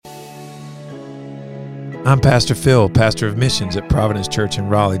I'm Pastor Phil, pastor of missions at Providence Church in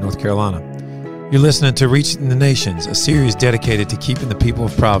Raleigh, North Carolina. You're listening to Reaching the Nations, a series dedicated to keeping the people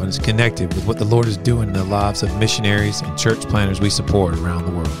of Providence connected with what the Lord is doing in the lives of missionaries and church planners we support around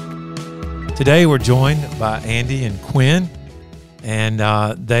the world. Today we're joined by Andy and Quinn, and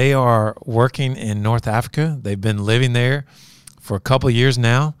they are working in North Africa. They've been living there for a couple of years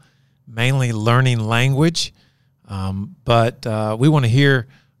now, mainly learning language, but we want to hear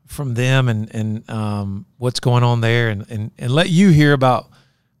from them and what's going on there and let you hear about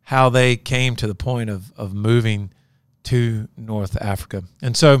how they came to the point of moving to North Africa.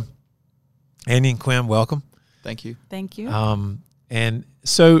 And so, Andy and Quinn, welcome. Thank you. Thank you. And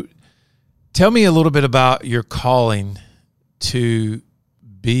so tell me a little bit about your calling to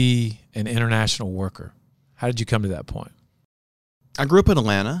be an international worker. How did you come to that point? I grew up in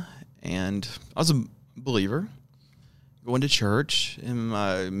Atlanta, and I was a believer, going to church in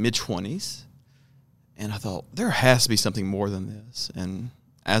my mid-20s, and I thought, there has to be something more than this. And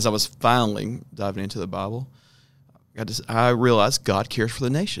as I was finally diving into the Bible, I realized God cares for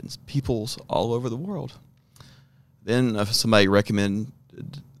the nations, peoples all over the world. Then somebody recommended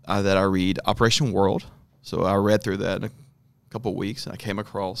that I read Operation World, so I read through that in a couple of weeks, and I came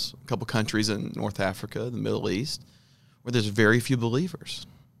across a couple countries in North Africa, the Middle East, where there's very few believers.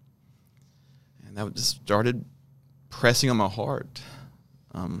 And that just started pressing on my heart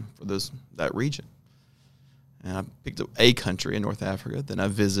for that region. And I picked up a country in North Africa, then I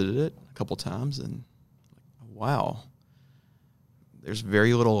visited it a couple times, and wow, there's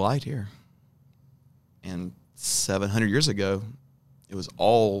very little light here. And 700 years ago, it was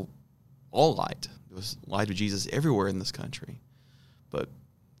all light. There was light of Jesus everywhere in this country. But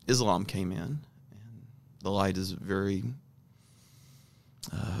Islam came in, and the light is very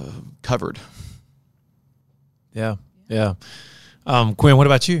covered. Yeah. Quinn, what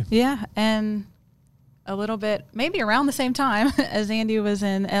about you? Yeah, and a little bit, maybe around the same time as Andy was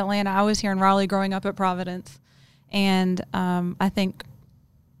in Atlanta, I was here in Raleigh growing up at Providence. And I think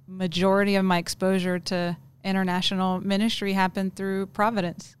majority of my exposure to international ministry happened through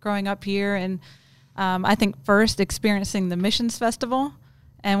Providence, growing up here. And I think first experiencing the missions festival.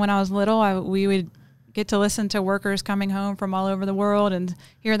 And when I was little, we would get to listen to workers coming home from all over the world and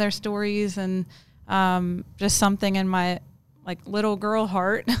hear their stories, and just something in my little girl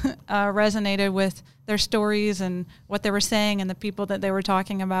heart resonated with their stories and what they were saying and the people that they were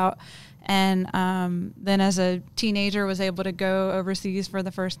talking about. And then as a teenager was able to go overseas for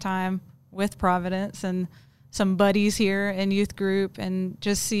the first time with Providence and some buddies here in youth group, and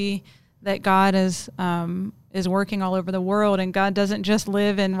just see that God is working all over the world, and God doesn't just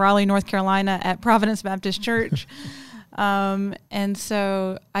live in Raleigh, North Carolina at Providence Baptist Church. And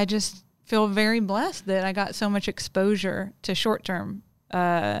so I just feel very blessed that I got so much exposure to short-term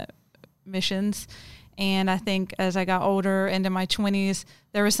missions. And I think as I got older, into my 20s,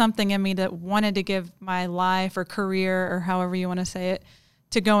 there was something in me that wanted to give my life or career, or however you want to say it,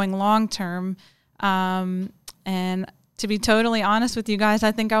 to going long-term. And to be totally honest with you guys,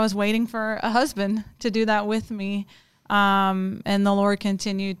 I think I was waiting for a husband to do that with me. And the Lord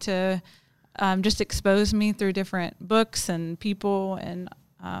continued to just expose me through different books and people. And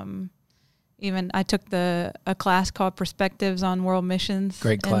even I took a class called Perspectives on World Missions.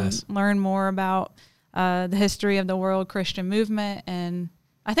 Great class. And learn more about the history of the world Christian movement. And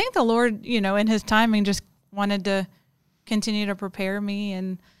I think the Lord, in his timing, just wanted to continue to prepare me.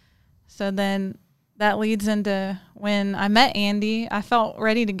 And so then that leads into when I met Andy, I felt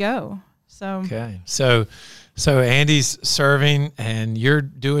ready to go. So okay, so Andy's serving and you're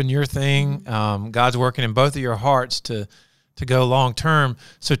doing your thing. God's working in both of your hearts to go long term.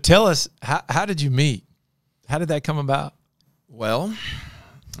 So tell us, how did you meet? How did that come about? Well,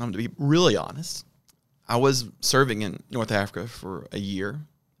 to be really honest, I was serving in North Africa for a year.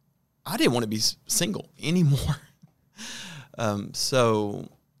 I didn't want to be single anymore. It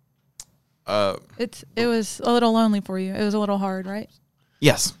was a little lonely for you. It was a little hard, right?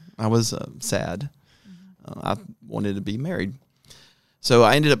 Yes, I was sad. I wanted to be married. So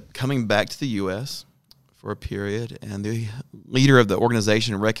I ended up coming back to the U.S. for a period, and the leader of the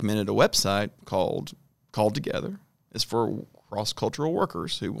organization recommended a website called Called Together. It's for cross-cultural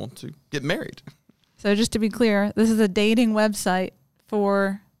workers who want to get married. So just to be clear, this is a dating website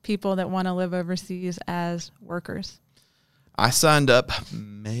for people that want to live overseas as workers. I signed up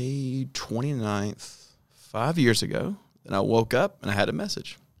May 29th, 5 years ago, and I woke up and I had a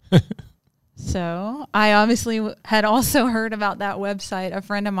message. So I obviously had also heard about that website. A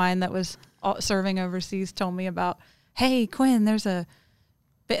friend of mine that was serving overseas told me about, hey, Quinn, there's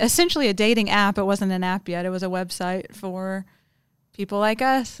essentially a dating app. It wasn't an app yet. It was a website for people like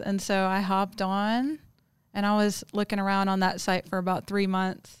us. And so I hopped on And I was looking around on that site for about 3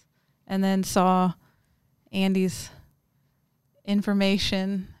 months and then saw Andy's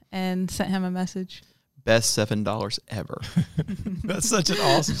information and sent him a message. Best $7 ever. That's such an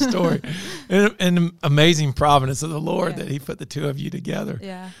awesome story. And amazing providence of the Lord that he put the two of you together.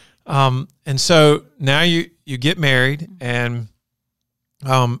 Yeah. And so now you get married and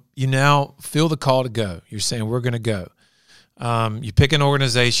you now feel the call to go. You're saying, we're going to go. You pick an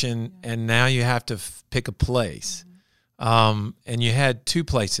organization and now you have to pick a place. And you had two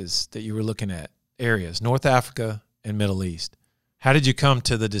places that you were looking at, areas, North Africa and Middle East. How did you come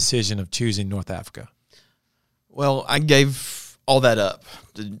to the decision of choosing North Africa? Well, I gave all that up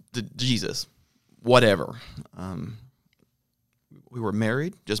to Jesus, whatever. We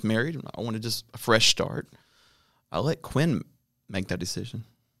were just married. I wanted just a fresh start. I let Quinn make that decision.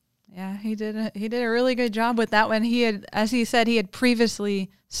 Yeah, he did a really good job with that one. He had, as he said, he had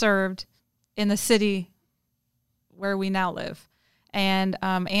previously served in the city where we now live. And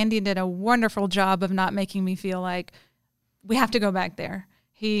Andy did a wonderful job of not making me feel like we have to go back there.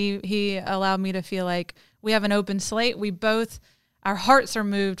 He allowed me to feel like we have an open slate. Our hearts are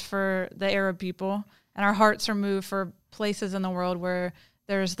moved for the Arab people, and our hearts are moved for places in the world where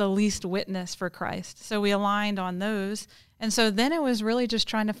there's the least witness for Christ. So we aligned on those. And so then it was really just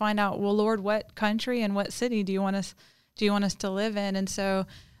trying to find out, well, Lord, what country and what city do you want us to live in? And so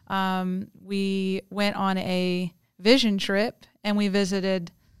we went on a vision trip and we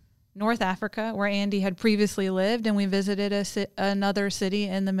visited North Africa, where Andy had previously lived, and we visited another city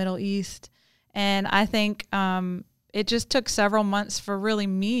in the Middle East. And I think it just took several months for really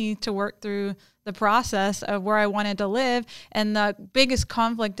me to work through the process of where I wanted to live. And the biggest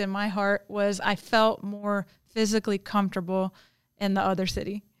conflict in my heart was I felt more physically comfortable in the other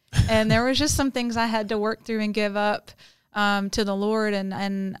city. And there was just some things I had to work through and give up to the Lord.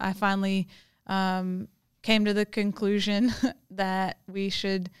 And I finally came to the conclusion that we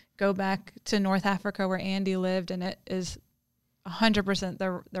should go back to North Africa where Andy lived, and it is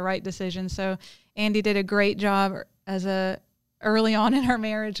 100% the right decision. So Andy did a great job early on in our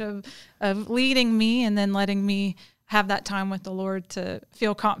marriage of leading me and then letting me have that time with the Lord to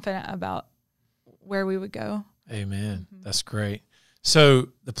feel confident about where we would go. Amen. Mm-hmm. That's great. So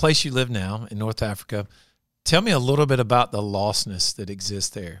the place you live now in North Africa, tell me a little bit about the lostness that exists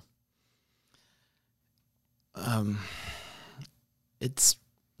there. It's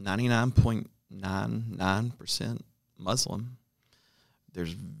 99.99% Muslim.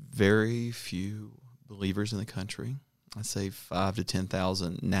 There's very few believers in the country. I'd say 5,000 to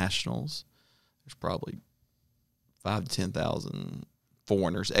 10,000 nationals. There's probably 5,000 to 10,000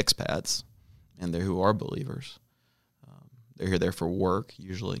 foreigners, expats, and there who are believers. They're there for work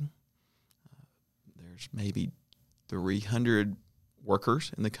usually. There's maybe 300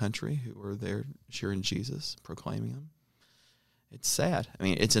 workers in the country who are there sharing Jesus, proclaiming him. It's sad. I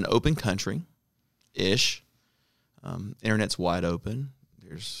mean, it's an open country-ish. Internet's wide open.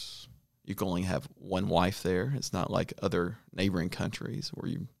 You can only have one wife there. It's not like other neighboring countries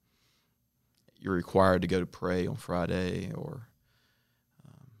where you're required to go to pray on Friday, or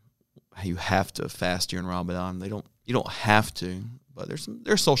you have to fast during Ramadan. You don't have to, but there's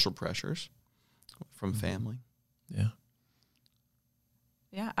social pressures from family. Yeah.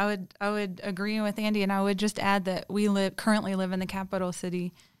 Yeah, I would agree with Andy, and I would just add that we currently live in the capital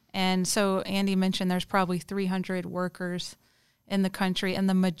city, and so Andy mentioned there's probably 300 workers in the country, and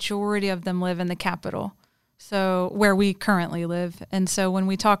the majority of them live in the capital, so where we currently live. And so when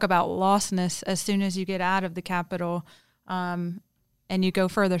we talk about lostness, as soon as you get out of the capital and you go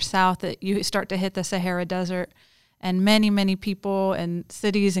further south, you start to hit the Sahara Desert, and many, many people and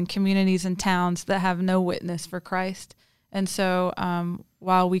cities and communities and towns that have no witness for Christ. And so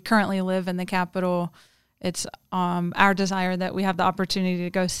while we currently live in the capital, it's our desire that we have the opportunity to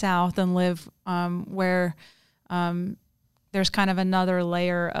go south and live where there's kind of another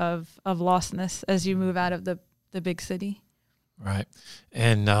layer of lostness as you move out of the big city. Right.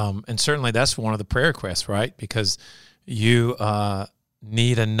 And certainly that's one of the prayer requests, right? Because you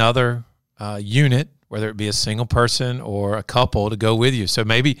need another unit, whether it be a single person or a couple, to go with you. So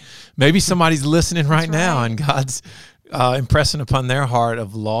maybe somebody's listening right now, and God's impressing upon their heart of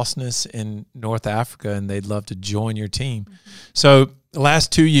lostness in North Africa, and they'd love to join your team. Mm-hmm. So the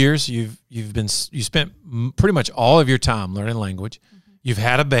last 2 years, you spent pretty much all of your time learning language. Mm-hmm. You've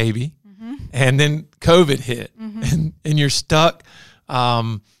had a baby, mm-hmm. and then COVID hit, mm-hmm. and you're stuck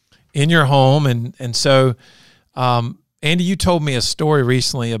in your home, and so Andy, you told me a story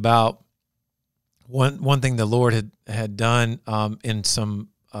recently about one thing the Lord had done in some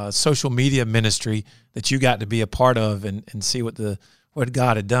social media ministry that you got to be a part of and see what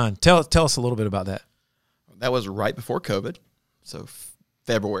God had done. Tell us a little bit about that. that was right before COVID, so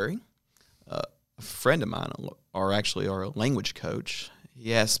February. A friend of mine, or actually our language coach,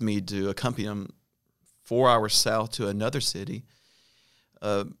 he asked me to accompany him 4 hours south to another city.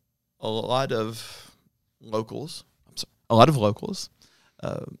 A lot of locals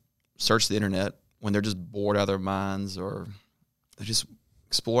search the internet when they're just bored out of their minds, or they're just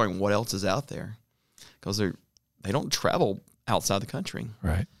exploring what else is out there, because they don't travel outside the country.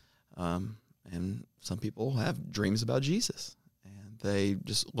 Right. And some people have dreams about Jesus, and they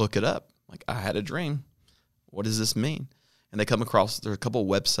just look it up. Like, I had a dream. What does this mean? And they come across, there are a couple of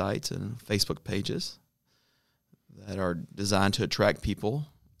websites and Facebook pages that are designed to attract people,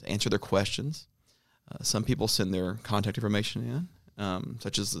 to answer their questions. Some people send their contact information in,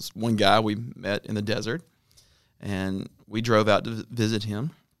 such as this one guy we met in the desert, and we drove out to visit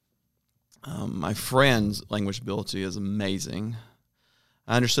him. My friend's language ability is amazing.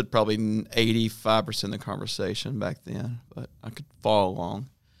 I understood probably 85% of the conversation back then, but I could follow along.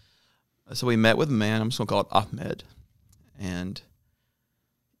 So we met with a man, I'm just going to call it Ahmed, and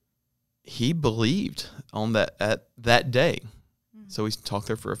he believed on that day. So we talked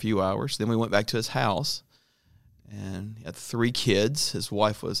there for a few hours. Then we went back to his house, and he had 3 kids. His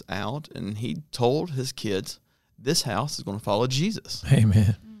wife was out, and he told his kids, this house is going to follow Jesus.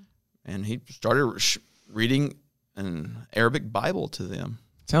 Amen. And he started reading an Arabic Bible to them.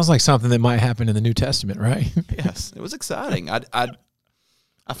 Sounds like something that might happen in the New Testament, right? Yes, it was exciting.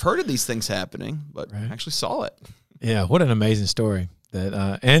 I've heard of these things happening, but right. actually saw it. Yeah, what an amazing story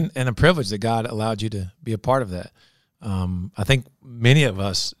that, and a privilege that God allowed you to be a part of that. I think many of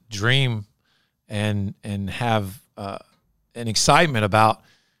us dream and have an excitement about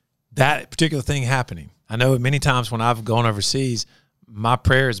that particular thing happening. I know many times when I've gone overseas, my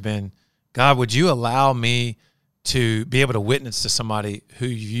prayer has been, God, would you allow me to be able to witness to somebody who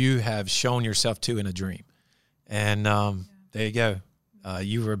you have shown yourself to in a dream? And there you go.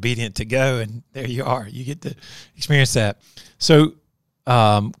 You were obedient to go, and there you are. You get to experience that. So,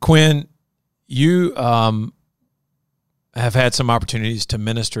 Quinn, you have had some opportunities to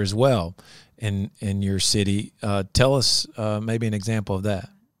minister as well in your city. Tell us maybe an example of that.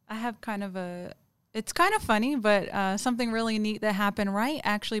 I have it's kind of funny, but something really neat that happened right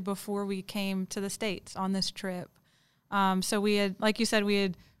actually before we came to the States on this trip. So we had, like you said,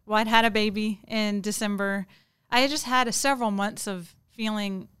 I'd had a baby in December. I had just had several months of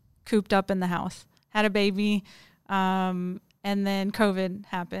feeling cooped up in the house. Had a baby, and then COVID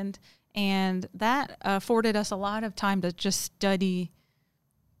happened. And that afforded us a lot of time to just study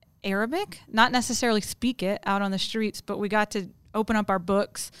Arabic, not necessarily speak it out on the streets, but we got to open up our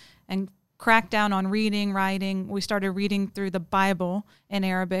books and crack down on reading, writing. We started reading through the Bible in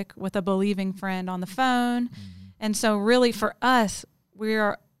Arabic with a believing friend on the phone. Mm-hmm. And so really for us, we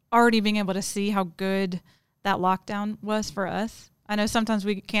are already being able to see how good that lockdown was for us. I know sometimes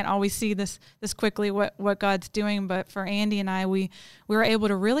we can't always see this quickly what God's doing, but for Andy and I, we were able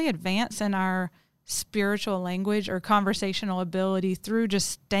to really advance in our spiritual language or conversational ability through just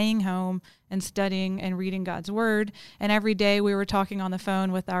staying home and studying and reading God's word. And every day we were talking on the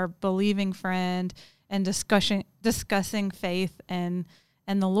phone with our believing friend and discussing faith and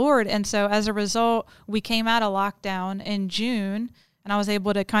the Lord. And so as a result, we came out of lockdown in June, and I was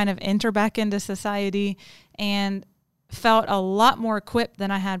able to kind of enter back into society and felt a lot more equipped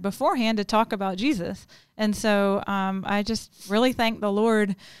than I had beforehand to talk about Jesus. And so I just really thank the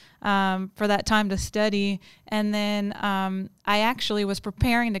Lord for that time to study. And then I actually was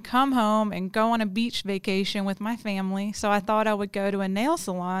preparing to come home and go on a beach vacation with my family. So I thought I would go to a nail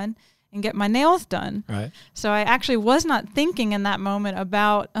salon and get my nails done. Right. So I actually was not thinking in that moment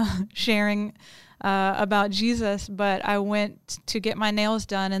about sharing about Jesus, but I went to get my nails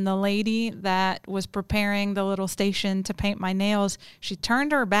done, and the lady that was preparing the little station to paint my nails, she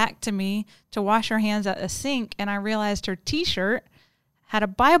turned her back to me to wash her hands at a sink, and I realized her T-shirt had a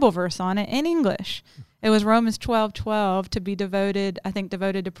Bible verse on it in English. It was Romans 12:12, to be devoted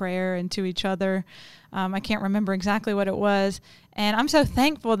to prayer and to each other. I can't remember exactly what it was. And I'm so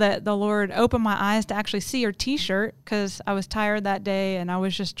thankful that the Lord opened my eyes to actually see her T-shirt, because I was tired that day and I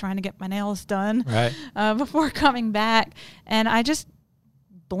was just trying to get my nails done before coming back. And I just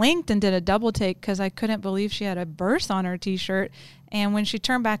blinked and did a double take because I couldn't believe she had a verse on her T-shirt. And when she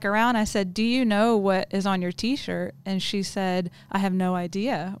turned back around, I said, "Do you know what is on your T-shirt?" And she said, "I have no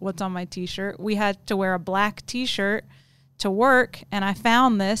idea what's on my T-shirt." We had to wear a black T-shirt to work, and I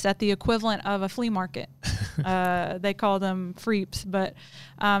found this at the equivalent of a flea market. They call them freeps, but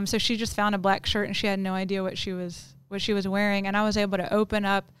so she just found a black shirt, and she had no idea what she was wearing. And I was able to open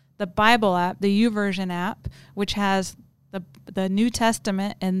up the Bible app, the YouVersion app, which has the New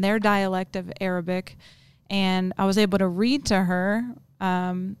Testament in their dialect of Arabic. and I was able to read to her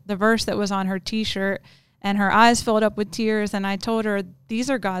the verse that was on her T-shirt, and her eyes filled up with tears. And I told her,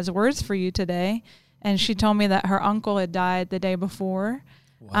 "These are God's words for you today." And she told me that her uncle had died the day before.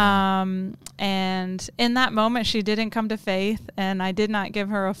 Wow. And in that moment, she didn't come to faith, and I did not give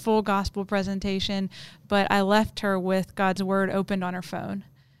her a full gospel presentation, but I left her with God's word opened on her phone.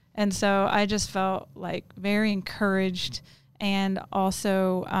 And so I just felt like very encouraged, and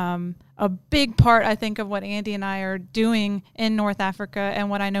also a big part, I think, of what Andy and I are doing in North Africa, and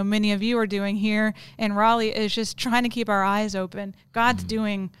what I know many of you are doing here in Raleigh, is just trying to keep our eyes open. God's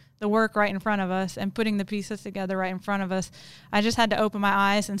doing the work right in front of us and putting the pieces together right in front of us. I just had to open my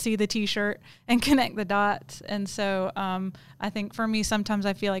eyes and see the T-shirt and connect the dots. And so I think for me, sometimes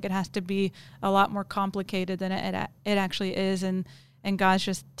I feel like it has to be a lot more complicated than it actually is. And God's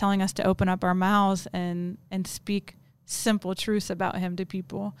just telling us to open up our mouths and speak simple truths about him to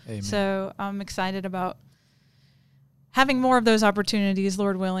people. Amen. So I'm excited about having more of those opportunities,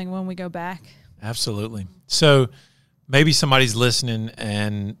 Lord willing, when we go back. Absolutely. So maybe somebody's listening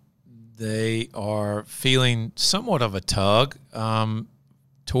and they are feeling somewhat of a tug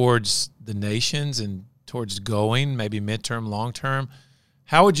towards the nations and towards going, maybe midterm, long term.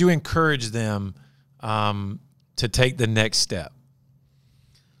 How would you encourage them to take the next step?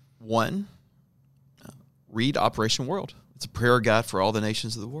 1, read Operation World. It's a prayer guide for all the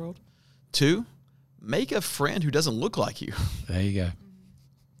nations of the world. 2, make a friend who doesn't look like you. There you go.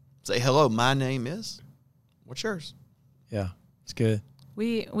 Say, hello, my name is, what's yours? Yeah, it's good.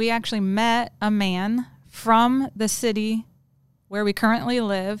 We actually met a man from the city where we currently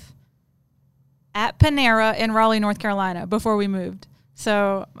live at Panera in Raleigh, North Carolina, before we moved.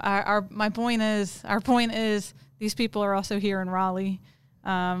 So our point is these people are also here in Raleigh.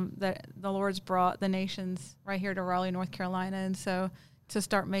 That the Lord's brought the nations right here to Raleigh, North Carolina, and so to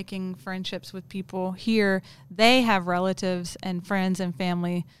start making friendships with people here, they have relatives and friends and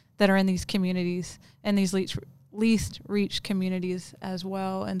family that are in these communities and these least reached communities as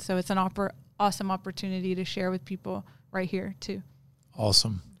well. And so it's an awesome opportunity to share with people right here too.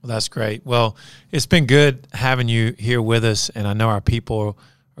 Awesome. Well, that's great. Well, it's been good having you here with us, and I know our people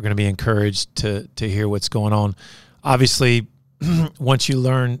are going to be encouraged to hear what's going on. Obviously, once you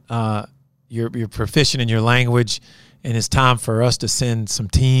learn you're proficient in your language, and it's time for us to send some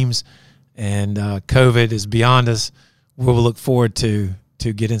teams, and COVID is beyond us, we'll look forward to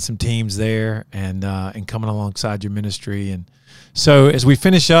getting some teams there and coming alongside your ministry. And so as we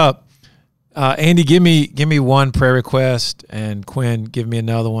finish up, Andy, give me one prayer request, and Quinn, give me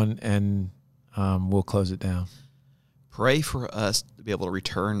another one, and we'll close it down. Pray for us to be able to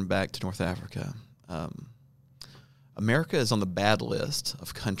return back to North Africa. America is on the bad list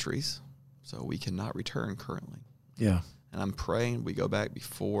of countries, so we cannot return currently. Yeah. And I'm praying we go back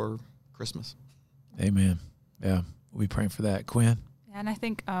before Christmas. Amen. Yeah, we'll be praying for that. Quinn? And I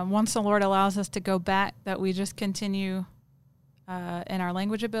think once the Lord allows us to go back, that we just continue in our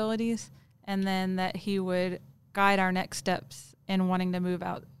language abilities, and then that he would guide our next steps in wanting to move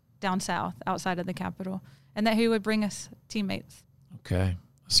out down south, outside of the capital, and that he would bring us teammates. Okay.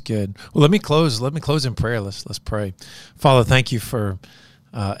 That's good. Well, let me close in prayer. Let's pray. Father, thank you for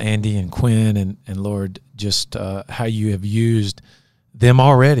Andy and Quinn and Lord, just how you have used them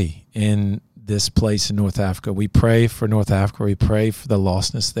already in this place in North Africa. We pray for North Africa. We pray for the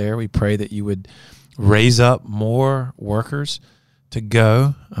lostness there. We pray that you would raise up more workers to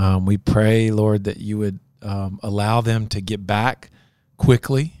go. We pray, Lord, that you would allow them to get back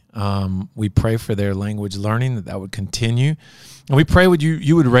quickly. We pray for their language learning, that would continue. And we pray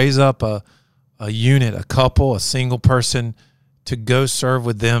you would raise up a unit, a couple, a single person to go serve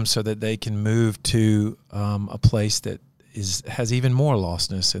with them, so that they can move to a place that has even more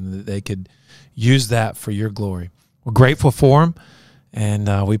lostness, and that they could use that for your glory. We're grateful for them,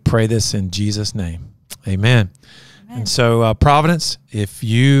 and we pray this in Jesus' name. Amen. And so, Providence, if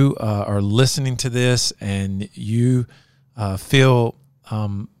you are listening to this and you feel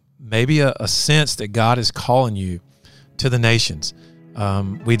maybe a sense that God is calling you to the nations,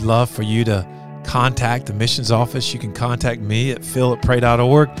 we'd love for you to contact the missions office. You can contact me at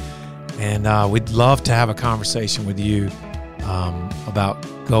phil@pray.org, and we'd love to have a conversation with you about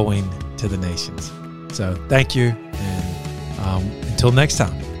going to the nations. So thank you, and until next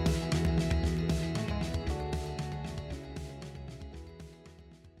time.